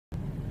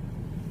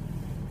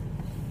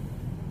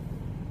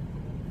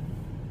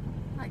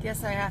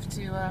guess I have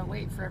to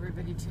wait for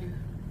everybody to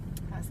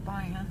pass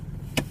by, huh?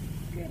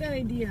 Good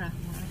idea.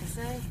 Wanted to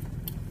say?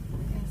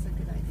 Yeah, it's a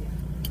good idea.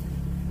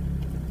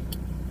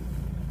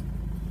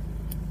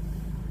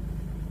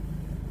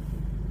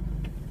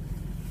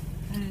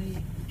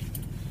 Hey.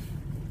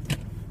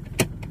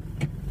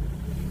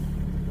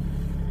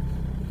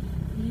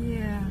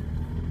 Yeah.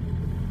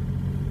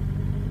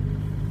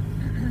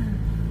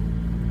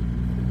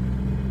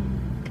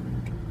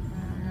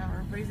 Oh, no,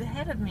 everybody's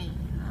ahead of me.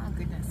 Oh,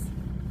 goodness.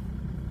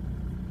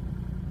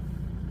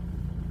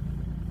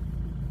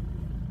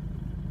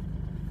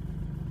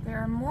 There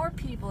are more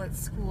people at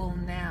school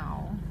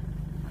now,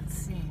 it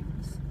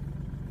seems.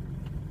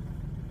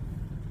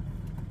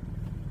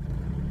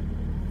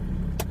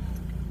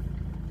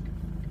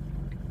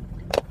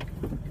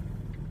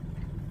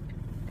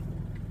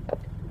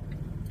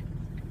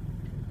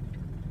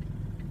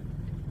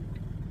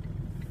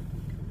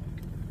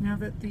 Now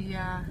that the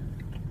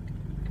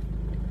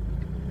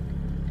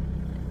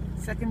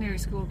secondary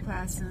school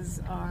classes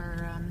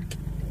are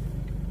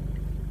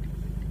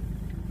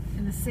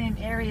in the same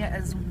area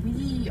as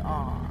we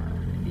are,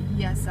 the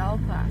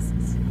ESL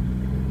classes.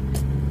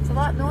 It's a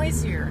lot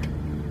noisier,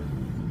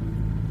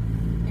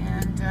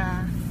 and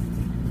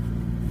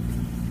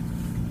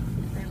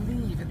they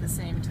leave at the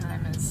same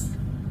time as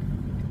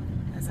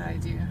I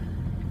do.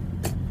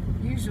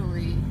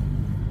 Usually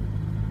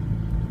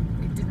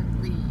they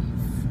didn't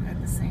leave at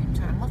the same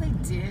time. Well, they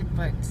did,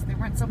 but there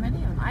weren't so many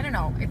of them. I don't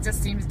know, it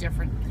just seems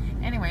different.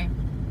 Anyway,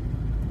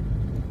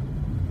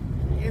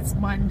 it's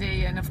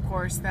Monday, and of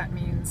course that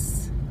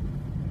means,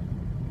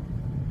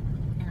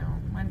 you know,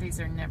 Mondays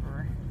are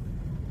never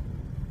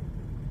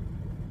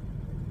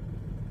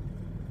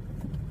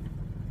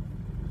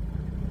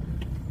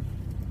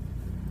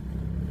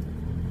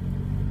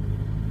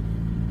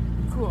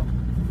cool.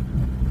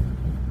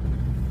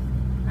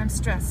 I'm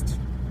stressed.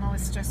 I'm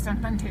always stressed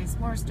on Mondays.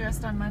 More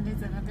stressed on Mondays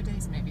than other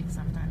days, maybe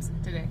sometimes.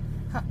 Today.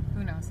 Huh,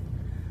 who knows?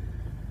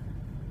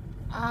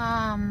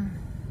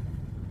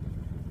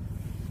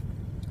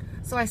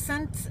 So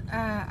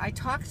I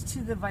talked to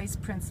the vice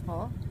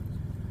principal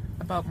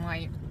about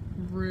my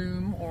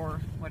room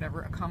or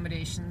whatever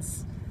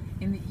accommodations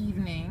in the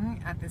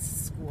evening at this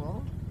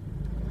school,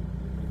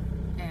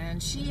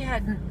 and she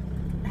hadn't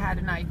had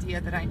an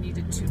idea that I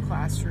needed 2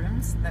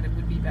 classrooms, that it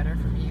would be better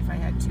for me if I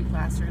had 2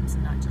 classrooms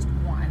and not just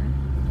one.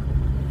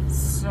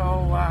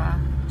 So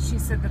she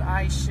said that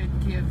I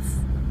should give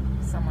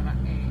someone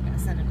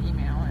send an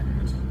email and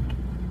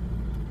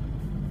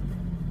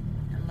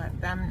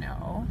let them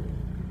know.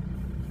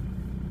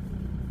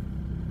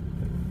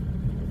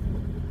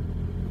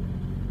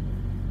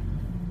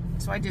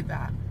 So I did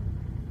that.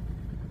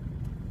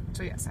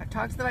 So yes, I've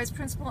talked to the vice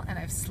principal, and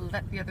I've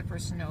let the other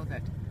person know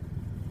that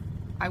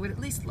I would at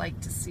least like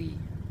to see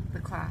the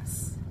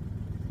class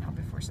now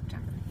before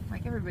September,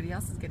 like everybody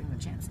else is getting the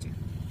chance to.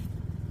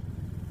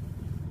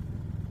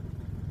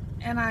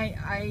 And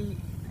I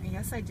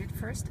guess I did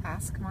first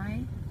ask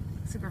my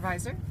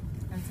supervisor,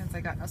 and since I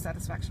got no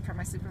satisfaction from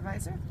my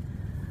supervisor,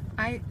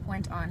 I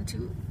went on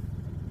to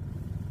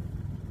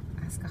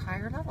ask a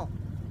higher level.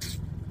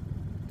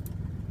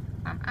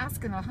 I'm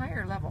asking a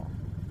higher level.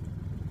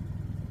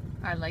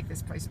 I like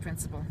this vice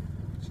principal.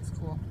 She's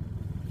cool.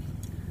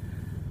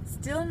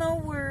 Still no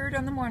word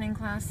on the morning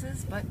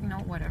classes, but you know,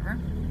 whatever.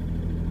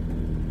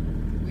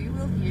 We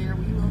will hear,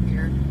 we will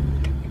hear.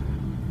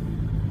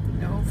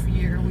 No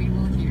fear, we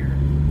will hear.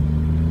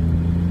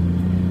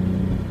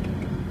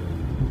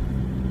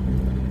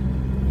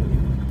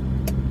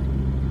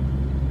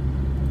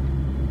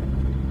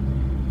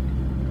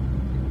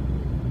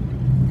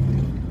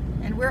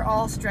 And we're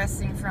all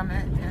stressing from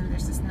it, and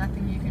there's just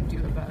nothing you can do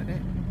about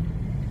it.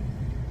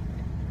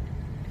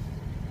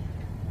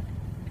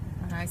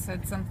 When I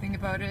said something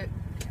about it,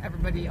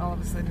 everybody all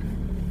of a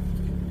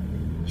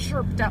sudden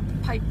chirped up,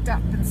 piped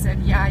up, and said,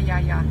 yeah.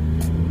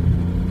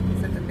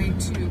 Said that they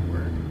too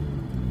were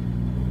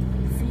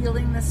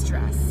feeling the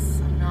stress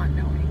of not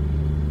knowing.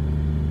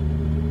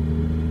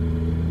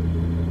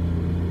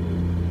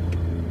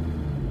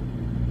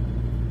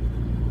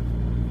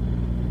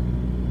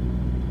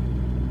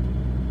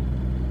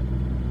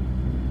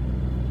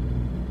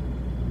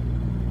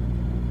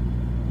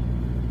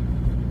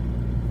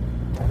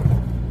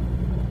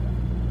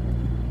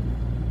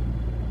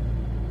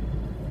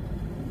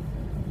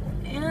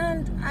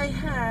 I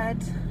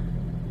had,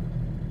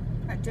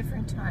 at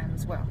different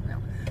times, well, no,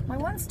 my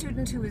one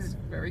student who is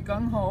very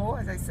gung-ho,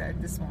 as I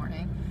said this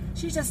morning,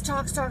 she just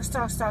talks,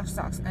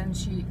 and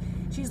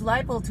she's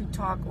liable to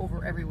talk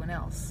over everyone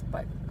else,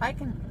 but I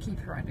can keep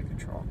her under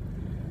control.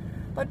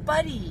 But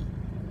Buddy,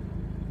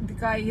 the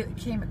guy who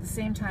came at the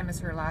same time as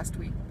her last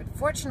week, but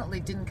fortunately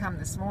didn't come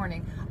this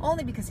morning,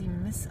 only because he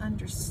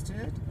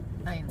misunderstood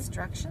my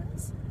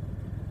instructions.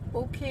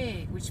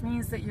 Okay, which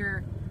means that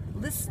your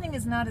listening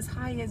is not as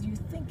high as you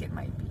think it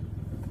might be.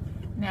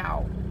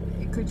 Now,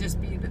 it could just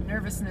be the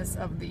nervousness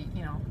of the,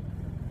 you know,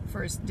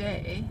 first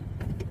day.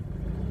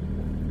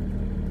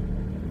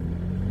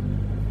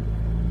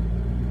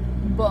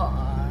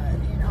 But,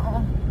 you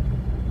know,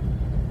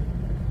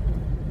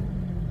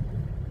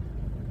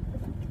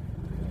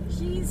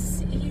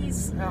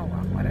 he's oh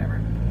well,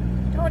 whatever.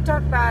 Don't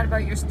talk bad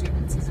about your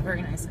students. He's a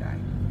very nice guy.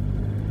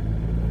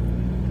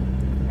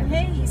 And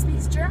hey, he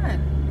speaks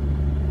German.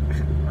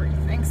 Or he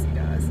thinks he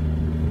does.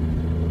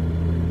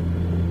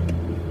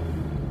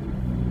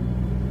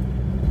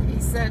 He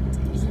said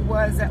he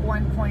was at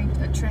one point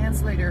a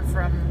translator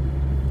from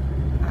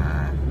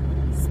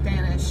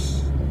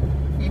Spanish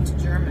into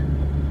German.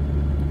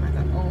 I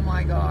thought, oh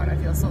my God, I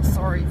feel so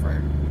sorry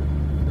for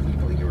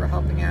people you were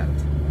helping out.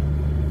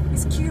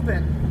 He's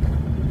Cuban,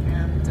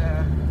 and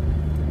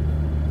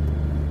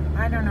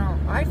I don't know.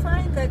 I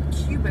find that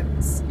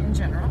Cubans in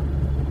general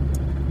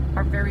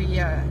are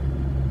very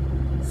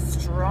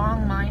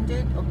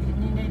strong-minded,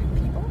 opinionated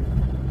people.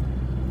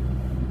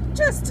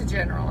 Just to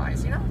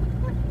generalize, you know?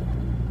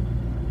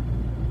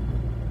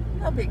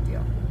 No big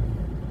deal.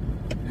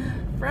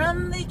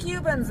 From the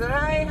Cubans that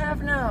I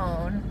have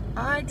known,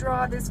 I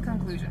draw this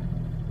conclusion.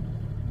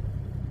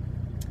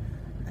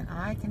 And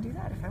I can do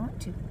that if I want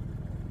to.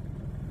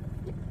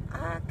 Yep,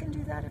 I can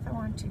do that if I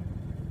want to.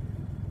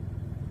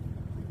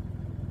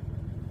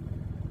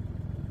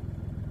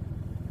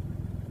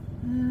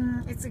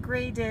 It's a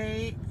gray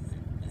day.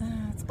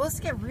 It's supposed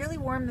to get really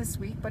warm this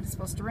week, but it's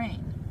supposed to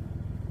rain.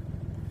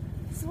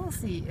 So we'll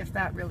see if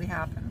that really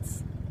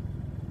happens.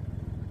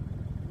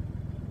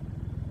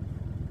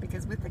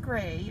 Because with the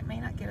gray, it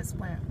may not get as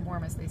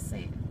warm as they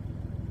say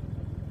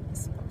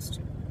it's supposed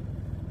to.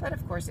 But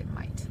of course it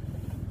might.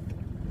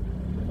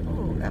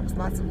 Oh, that was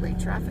lots of late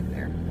traffic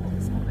there. Holy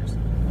smokers.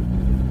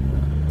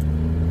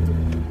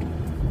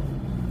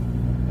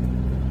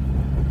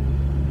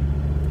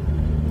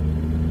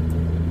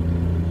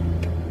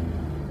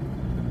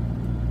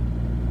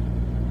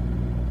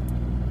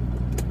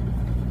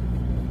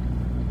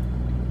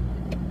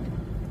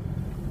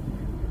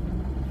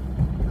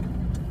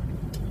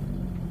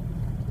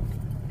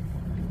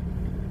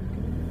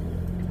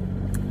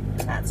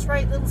 That's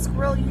right, little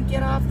squirrel, you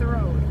get off the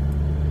road.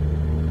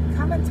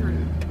 Coming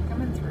through,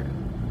 coming through.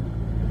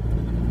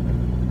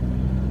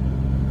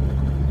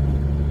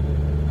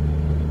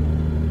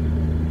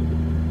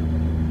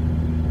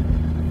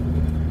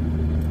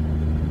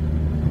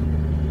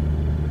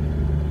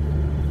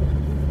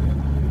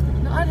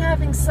 Not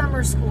having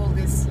summer school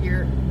this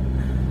year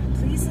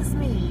pleases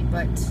me,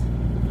 but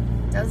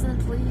doesn't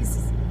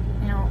please,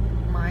 you know,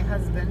 my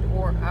husband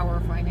or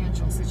our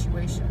financial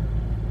situation.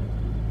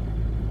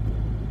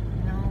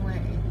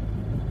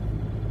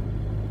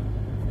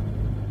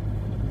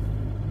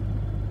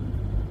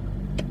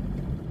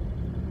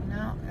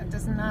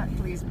 Does not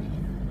please me.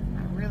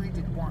 I really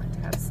did want to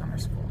have summer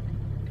school.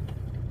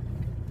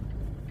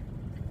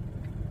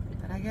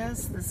 But I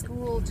guess the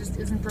school just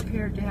isn't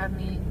prepared to have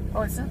me.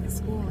 Oh, it's not the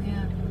school,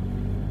 yeah.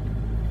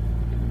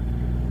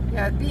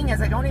 Yeah, being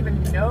as I don't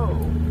even know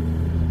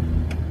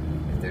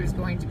if there's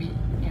going to be,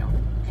 you know,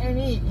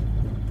 any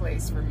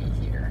place for me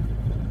here.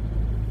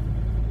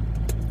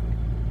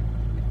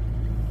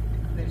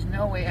 There's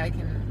no way I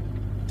can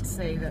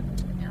say that,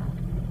 you know,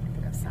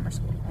 summer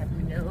school. I have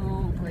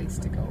no place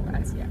to go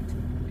as yet.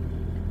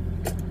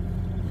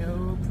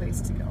 No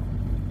place to go.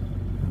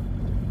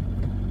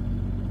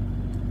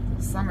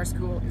 Summer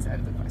school is out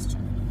of the question.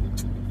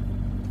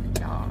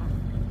 Yeah.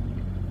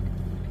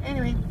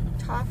 Anyway,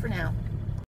 ta for now.